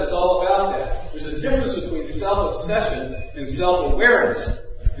 10th step is all about that. There's a difference between self-obsession and self-awareness.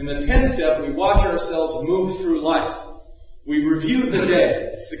 In the 10th step, we watch ourselves move through life. We review the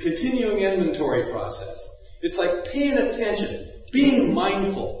day. It's the continuing inventory process. It's like paying attention, being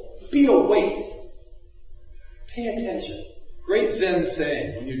mindful, be awake. Pay attention. Great Zen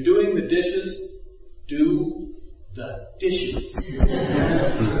saying, when you're doing the dishes, do the dishes.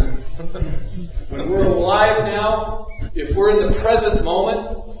 When we're alive now, if we're in the present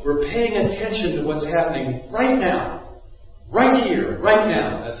moment, we're paying attention to what's happening right now. Right here, right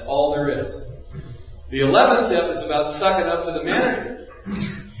now. That's all there is. The 11th step is about sucking up to the manager.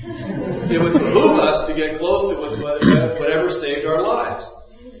 It would behoove us to get close to whatever saved our lives.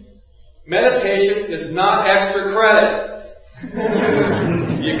 Meditation is not extra credit.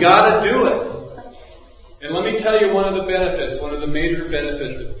 You gotta do it. And let me tell you one of the benefits, one of the major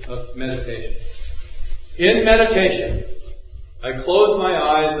benefits of meditation. In meditation, I close my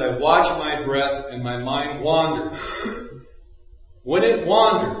eyes, I watch my breath, and my mind wanders. When it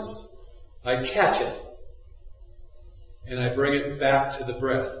wanders, I catch it. And I bring it back to the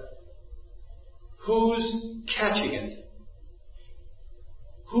breath. Who's catching it?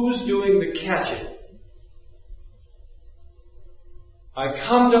 Who's doing the catching? I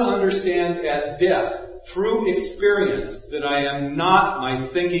come to understand at depth, through experience, that I am not my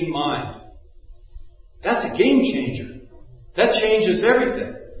thinking mind. That's a game changer. That changes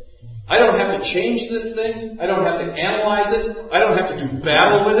everything. I don't have to change this thing. I don't have to analyze it. I don't have to do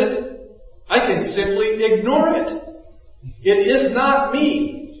battle with it. I can simply ignore it. It is not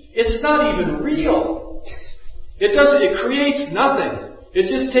me. It's not even real. It creates nothing. It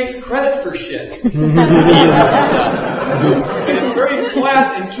just takes credit for shit. And it's very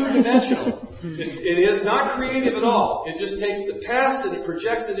flat and two-dimensional. It is not creative at all. It just takes the past and it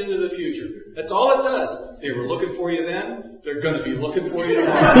projects it into the future. That's all it does. They were looking for you then. They're going to be looking for you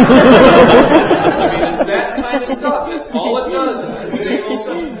tomorrow. It's that kind of stuff. That's all it does. It's the same old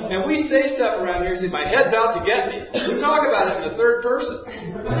stuff. And we say stuff around here, say, my head's out to get me. We talk about it in the third person.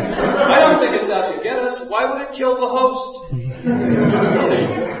 I don't think it's out to get us. Why would it kill the host?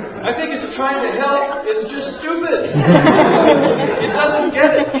 I think it's trying to help. It's just stupid. It doesn't get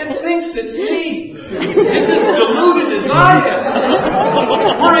it. It thinks it's me. It's as deluded as I am.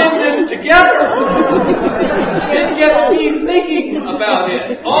 We're in this together. It gets me thinking about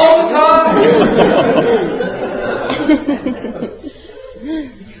it all the time.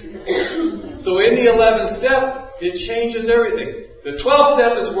 So in the 11th step, it changes everything. The 12th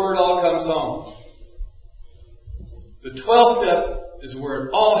step is where it all comes home. The 12th step is where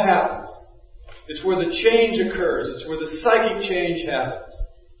it all happens. It's where the change occurs. It's where the psychic change happens.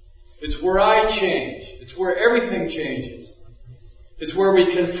 It's where I change. It's where everything changes. It's where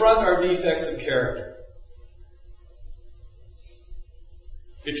we confront our defects of character.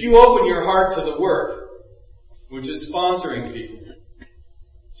 If you open your heart to the work, which is sponsoring people,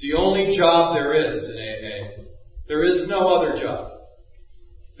 it's the only job there is in AA. There is no other job.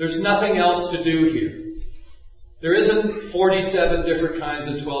 There's nothing else to do here. There isn't 47 different kinds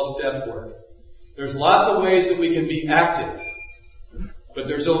of 12-step work. There's lots of ways that we can be active. But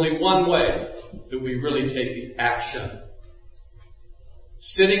there's only one way that we really take the action.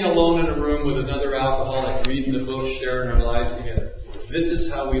 Sitting alone in a room with another alcoholic, reading the book, sharing our lives together. This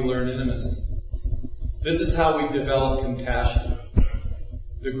is how we learn intimacy. This is how we develop compassion.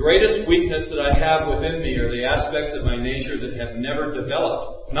 The greatest weakness that I have within me are the aspects of my nature that have never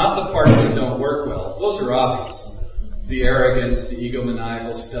developed. Not the parts that don't work well. Those are obvious. The arrogance, the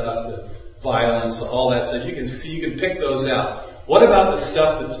egomaniacal stuff, the violence, all that stuff. You can pick those out. What about the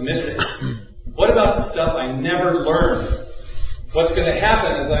stuff that's missing? What about the stuff I never learned? What's going to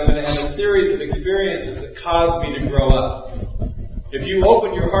happen is I'm going to have a series of experiences that cause me to grow up. If you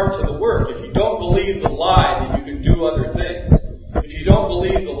open your heart to the work, if you don't believe the lie that you can do other things, if you don't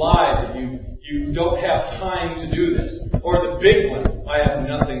believe the lie that you don't have time to do this, or the big one, I have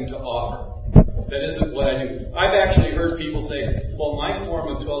nothing to offer. That isn't what I do. I've actually heard people say, well, my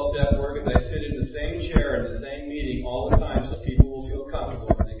form of 12-step work is I sit in the same chair in the same meeting all the time so people will feel comfortable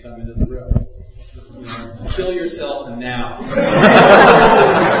when they come into the room. Kill yourself now.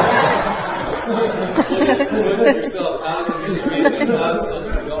 Put yourself out of the misery of us so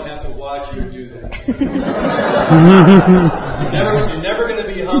that you don't have to watch you do that. You're never going to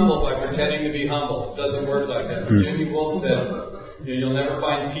be humble by pretending to be humble. It doesn't work like that. Jimmy Wolf said, you'll never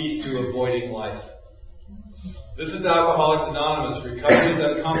find peace through avoiding life. This is Alcoholics Anonymous. Recovery is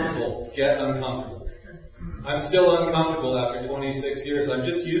uncomfortable. Get uncomfortable. I'm still uncomfortable after 26 years. I'm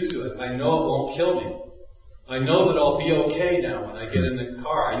just used to it. I know it won't kill me. I know that I'll be okay now when I get in the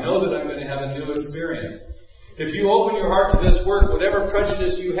car. I know that I'm going to have a new experience. If you open your heart to this work, whatever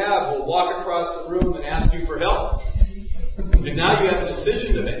prejudice you have will walk across the room and ask you for help. And now you have a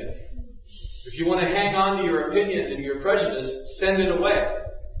decision to make. If you want to hang on to your opinion and your prejudice, send it away.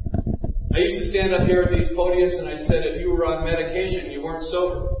 I used to stand up here at these podiums and I said if you were on medication, you weren't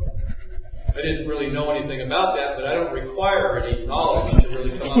sober. I didn't really know anything about that, but I don't require any knowledge to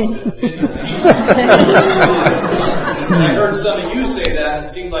really come up with an opinion. And I heard some of you say that,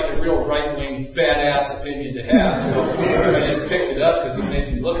 and it seemed like a real right-wing, badass opinion to have. So I just picked it up because it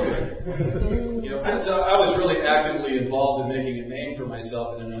made me look good. So I was really actively involved in making a name for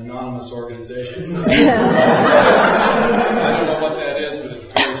myself in an anonymous organization. I don't know what that is, but it's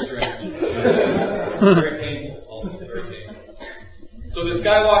very strange. Very painful, also very painful. So this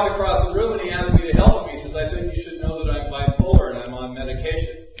guy walked across the room and he asked me to help him. He says, I think you should know that I'm bipolar and I'm on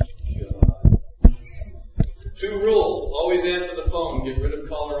medication. God. 2 rules. Always answer the phone. Get rid of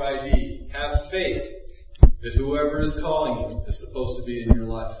caller ID. Have faith that whoever is calling you is supposed to be in your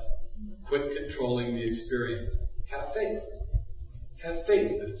life. Quit controlling the experience. Have faith. Have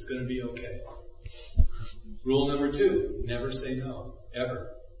faith that it's going to be okay. Rule number 2. Never say no.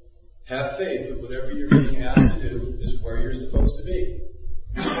 Ever. Have faith that whatever you're being asked to do is where you're supposed to be.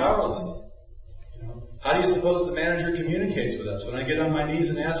 You're powerless. How do you suppose the manager communicates with us? When I get on my knees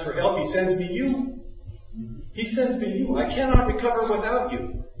and ask for help, he sends me you. He sends me you. I cannot recover without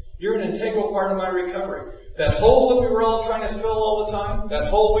you. You're an integral part of my recovery. That hole that we were all trying to fill all the time, that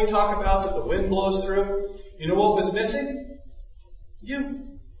hole we talk about that the wind blows through, you know what was missing? You.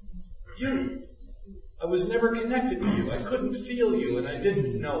 I was never connected to you. I couldn't feel you, and I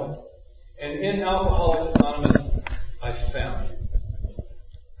didn't know it. And in Alcoholics Anonymous, I found you.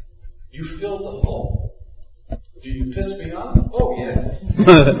 You filled the hole. Do you piss me off? Oh, yeah.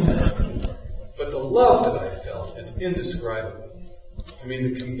 But the love that I felt is indescribable. I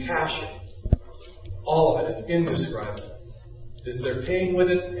mean, the compassion, all of it is indescribable. Is there pain with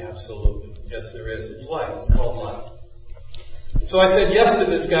it? Absolutely. Yes, there is. It's life. It's called life. So I said yes to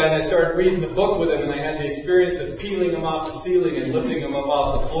this guy, and I started reading the book with him, and I had the experience of peeling him off the ceiling and lifting him up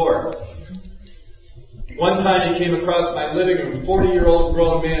off the floor. One time he came across my living room, 40-year-old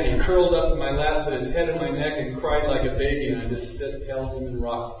grown man. He curled up in my lap, put his head in my neck, and cried like a baby, and I just held him and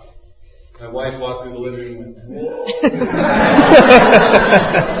rocked. My wife walked through the living room and went, whoa.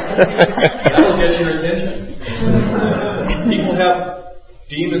 That'll get your attention. People have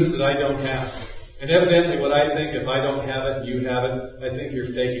demons that I don't have. And evidently what I think, if I don't have it, you have it, I think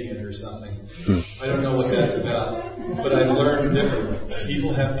you're faking it or something. I don't know what that's about. But I've learned differently.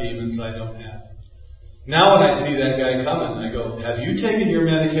 People have demons I don't have. Now when I see that guy coming, I go, have you taken your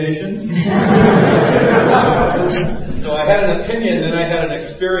medication? So I had an opinion, then I had an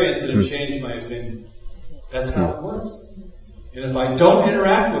experience that had changed my opinion. That's how it works. And if I don't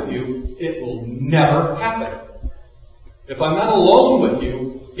interact with you, it will never happen. If I'm not alone with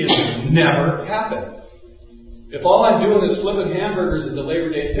you, it will never happen. If all I'm doing is flipping hamburgers at the Labor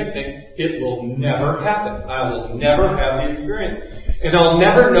Day picnic, it will never happen. I will never have the experience. And I'll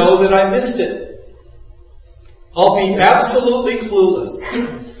never know that I missed it. I'll be absolutely clueless.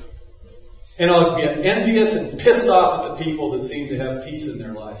 And I'll get envious and pissed off at the people that seem to have peace in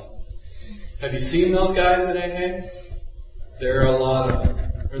their life. Have you seen those guys at AA? There are a lot of them.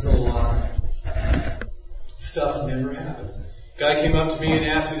 There's a lot of them. Stuff never happens. Guy came up to me and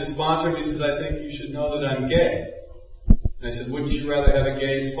asked me to sponsor him. He says, I think you should know that I'm gay. And I said, wouldn't you rather have a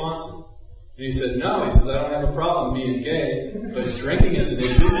gay sponsor? And he said, no. He says, I don't have a problem being gay, but drinking is an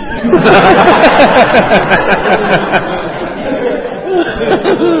issue.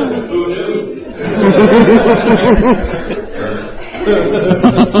 Who knew?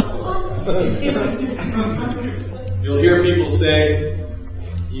 You'll hear people say,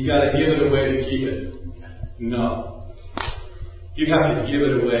 you got to give it away to keep it. No. You have to give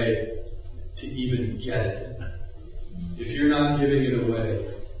it away to even get it. If you're not giving it away,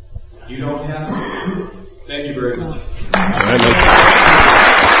 you don't have to. Thank you very much.